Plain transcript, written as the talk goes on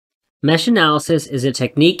Mesh analysis is a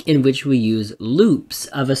technique in which we use loops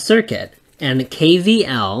of a circuit and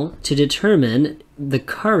KVL to determine the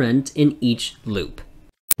current in each loop.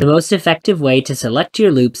 The most effective way to select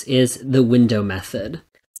your loops is the window method.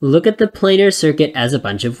 Look at the planar circuit as a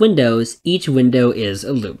bunch of windows. Each window is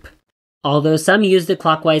a loop. Although some use the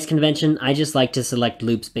clockwise convention, I just like to select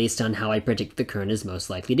loops based on how I predict the current is most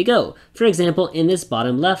likely to go. For example, in this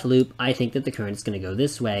bottom left loop, I think that the current is going to go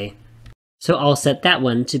this way. So I'll set that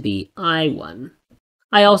one to be I1.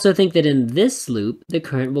 I also think that in this loop, the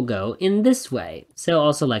current will go in this way. So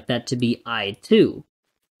I'll select that to be I2.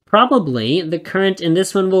 Probably the current in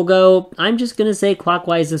this one will go, I'm just going to say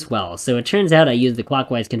clockwise as well. So it turns out I use the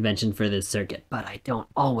clockwise convention for this circuit, but I don't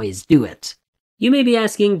always do it. You may be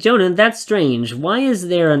asking, Jonah, that's strange. Why is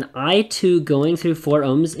there an I2 going through 4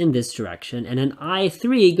 ohms in this direction and an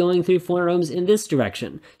I3 going through 4 ohms in this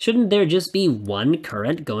direction? Shouldn't there just be one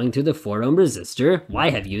current going through the 4 ohm resistor? Why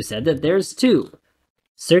have you said that there's 2?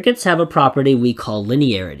 Circuits have a property we call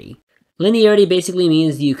linearity. Linearity basically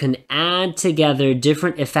means you can add together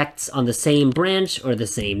different effects on the same branch or the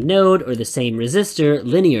same node or the same resistor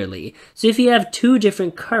linearly. So if you have 2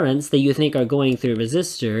 different currents that you think are going through a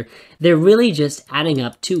resistor, they're really just adding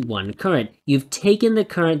up to one current. You've taken the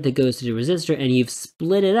current that goes through the resistor and you've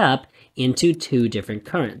split it up into 2 different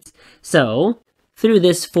currents. So through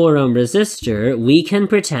this 4 ohm resistor, we can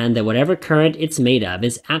pretend that whatever current it's made of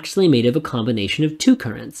is actually made of a combination of 2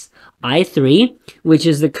 currents. I3, which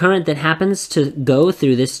is the current that happens to go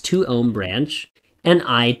through this 2 ohm branch, and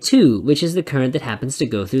I2, which is the current that happens to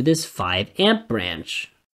go through this 5 amp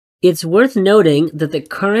branch. It's worth noting that the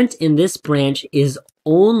current in this branch is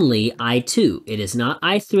only I2. It is not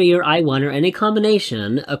I3 or I1 or any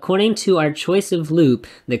combination. According to our choice of loop,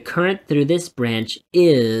 the current through this branch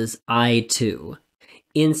is I2.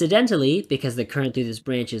 Incidentally, because the current through this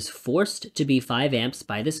branch is forced to be 5 amps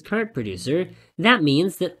by this current producer, that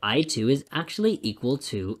means that I2 is actually equal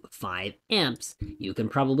to 5 amps. You can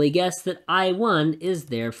probably guess that I1 is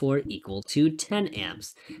therefore equal to 10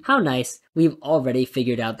 amps. How nice, we've already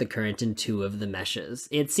figured out the current in 2 of the meshes.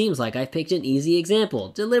 It seems like I picked an easy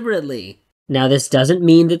example, deliberately. Now this doesn't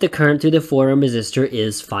mean that the current through the 4 ohm resistor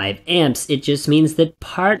is 5 amps, it just means that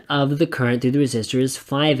part of the current through the resistor is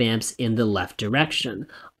 5 amps in the left direction.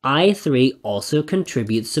 I3 also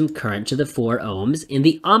contributes some current to the 4 ohms in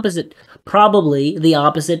the opposite, probably the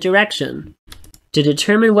opposite direction. To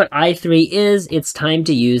determine what I3 is, it's time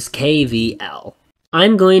to use KVL.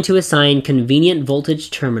 I'm going to assign convenient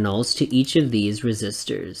voltage terminals to each of these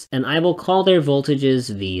resistors, and I will call their voltages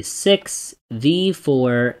V6,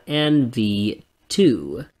 V4, and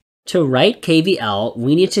V2. To write KVL,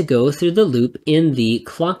 we need to go through the loop in the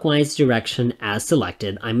clockwise direction as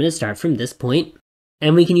selected. I'm going to start from this point,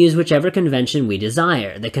 and we can use whichever convention we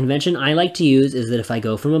desire. The convention I like to use is that if I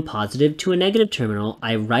go from a positive to a negative terminal,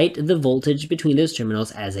 I write the voltage between those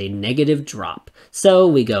terminals as a negative drop. So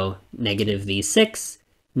we go negative V6,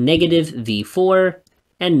 negative V4,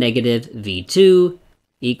 and negative V2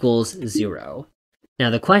 equals 0. Now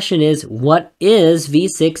the question is, what is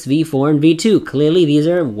V6, V4, and V2? Clearly these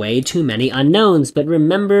are way too many unknowns, but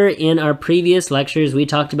remember in our previous lectures we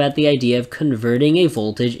talked about the idea of converting a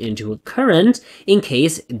voltage into a current in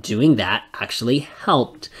case doing that actually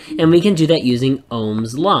helped. And we can do that using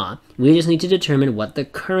Ohm's law. We just need to determine what the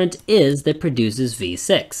current is that produces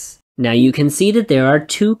V6. Now you can see that there are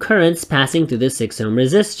 2 currents passing through the 6 ohm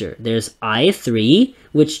resistor. There's I3,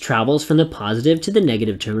 which travels from the positive to the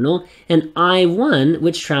negative terminal, and I1,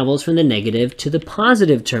 which travels from the negative to the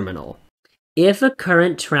positive terminal. If a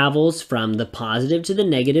current travels from the positive to the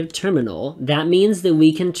negative terminal, that means that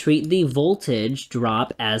we can treat the voltage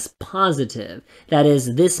drop as positive. That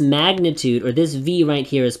is, this magnitude, or this V right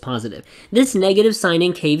here, is positive. This negative sign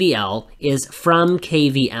in KVL is from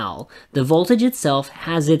KVL. The voltage itself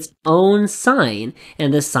has its own sign,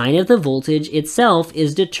 and the sign of the voltage itself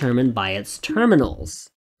is determined by its terminals.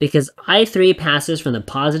 Because I3 passes from the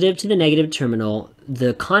positive to the negative terminal,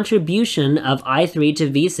 the contribution of I3 to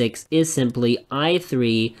V6 is simply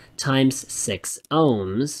I3 times 6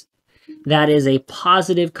 ohms. That is a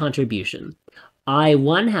positive contribution.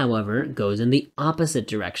 I1, however, goes in the opposite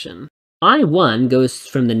direction. I1 goes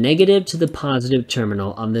from the negative to the positive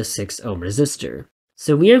terminal on the 6 ohm resistor.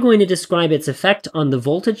 So we are going to describe its effect on the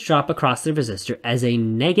voltage drop across the resistor as a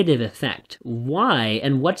negative effect. Why,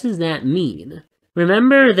 and what does that mean?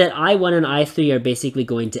 Remember that I1 and I3 are basically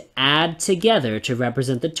going to add together to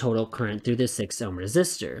represent the total current through the 6 ohm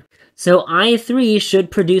resistor. So I3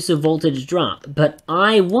 should produce a voltage drop, but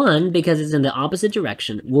I1, because it's in the opposite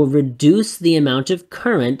direction, will reduce the amount of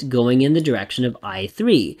current going in the direction of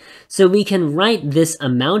I3. So we can write this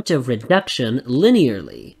amount of reduction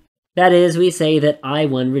linearly. That is, we say that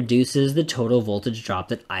I1 reduces the total voltage drop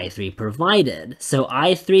that I3 provided. So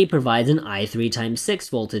I3 provides an I3 times 6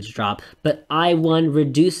 voltage drop, but I1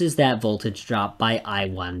 reduces that voltage drop by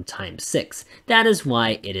I1 times 6. That is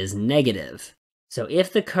why it is negative. So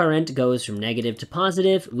if the current goes from negative to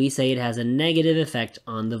positive, we say it has a negative effect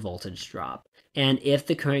on the voltage drop. And if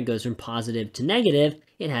the current goes from positive to negative,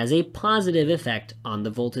 it has a positive effect on the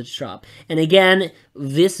voltage drop. And again,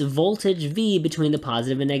 this voltage V between the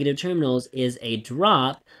positive and negative terminals is a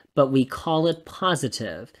drop, but we call it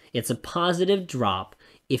positive. It's a positive drop.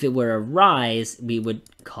 If it were a rise, we would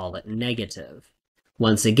call it negative.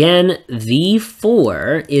 Once again,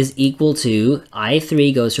 V4 is equal to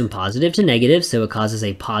I3 goes from positive to negative, so it causes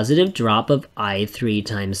a positive drop of I3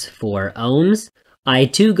 times 4 ohms.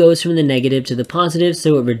 I2 goes from the negative to the positive,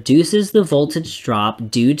 so it reduces the voltage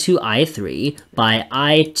drop due to I3 by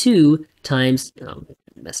I2 times,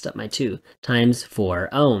 times 4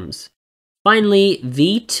 ohms. Finally,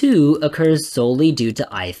 V2 occurs solely due to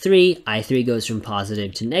I3. I3 goes from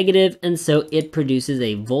positive to negative, and so it produces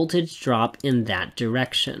a voltage drop in that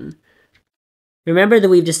direction. Remember that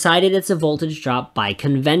we've decided it's a voltage drop by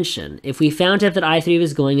convention. If we found out that I3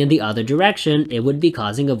 was going in the other direction, it would be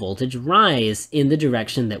causing a voltage rise in the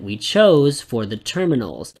direction that we chose for the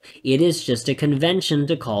terminals. It is just a convention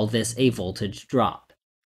to call this a voltage drop.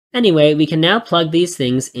 Anyway, we can now plug these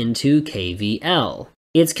things into KVL.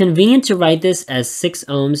 It's convenient to write this as 6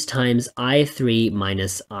 ohms times I3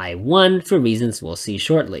 minus I1 for reasons we'll see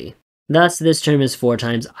shortly. Thus, this term is 4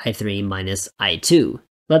 times I3 minus I2.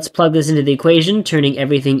 Let's plug this into the equation, turning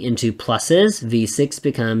everything into pluses. V6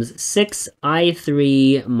 becomes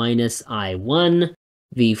 6I3 minus I1.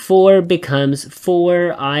 V4 becomes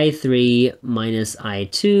 4I3 minus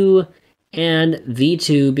I2. And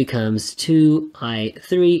V2 becomes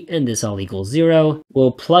 2I3, and this all equals 0.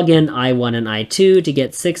 We'll plug in I1 and I2 to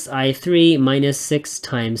get 6I3 minus 6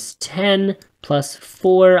 times 10 plus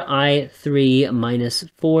 4I3 minus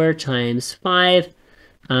 4 times 5.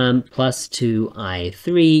 Plus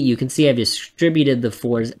 2I3. You can see I've distributed the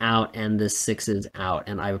 4s out and the 6s out,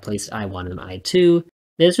 and I replaced I1 and I2.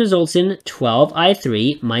 This results in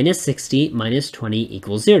 12I3 minus 60 minus 20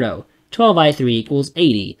 equals 0. 12I3 equals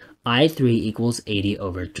 80. I3 equals 80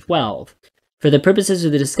 over 12. For the purposes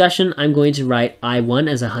of the discussion, I'm going to write I1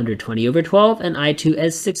 as 120 over 12 and I2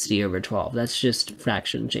 as 60 over 12. That's just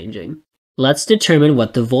fraction changing. Let's determine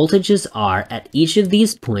what the voltages are at each of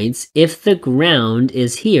these points if the ground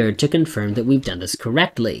is here to confirm that we've done this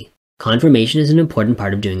correctly. Confirmation is an important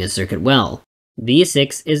part of doing a circuit well.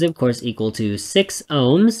 V6 is of course equal to 6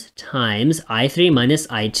 ohms times I3 minus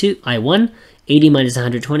I1. 80 minus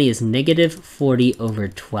 120 is negative 40 over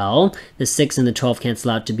 12. The 6 and the 12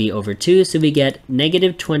 cancel out to be over 2, so we get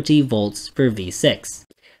negative 20 volts for V6.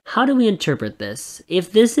 How do we interpret this?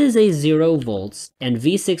 If this is a 0 volts and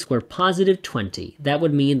V6 were positive 20, that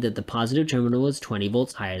would mean that the positive terminal is 20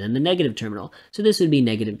 volts higher than the negative terminal, so this would be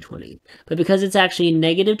negative 20. But because it's actually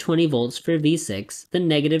negative 20 volts for V6, the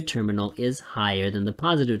negative terminal is higher than the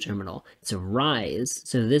positive terminal. It's a rise,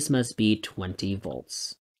 so this must be 20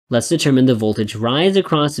 volts. Let's determine the voltage rise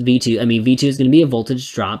across V2. V2 is going to be a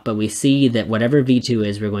voltage drop, but we see that whatever V2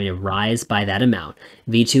 is, we're going to rise by that amount.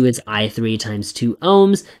 V2 is I3 times 2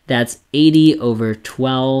 ohms. That's 80 over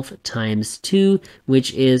 12 times 2,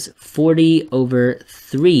 which is 40 over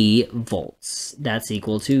 3 volts. That's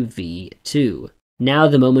equal to V2. Now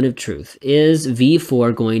the moment of truth. Is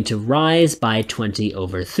V4 going to rise by 20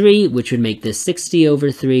 over 3, which would make this 60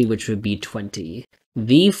 over 3, which would be 20.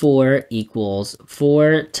 V4 equals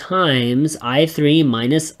 4 times I3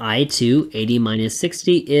 minus I2, 80 minus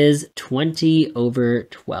 60 is 20 over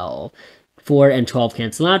 12. 4 and 12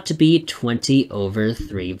 cancel out to be 20 over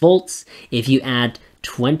 3 volts. If you add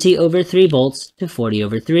 20 over 3 volts to 40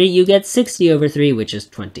 over 3, you get 60 over 3, which is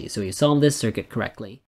 20. So you solved this circuit correctly.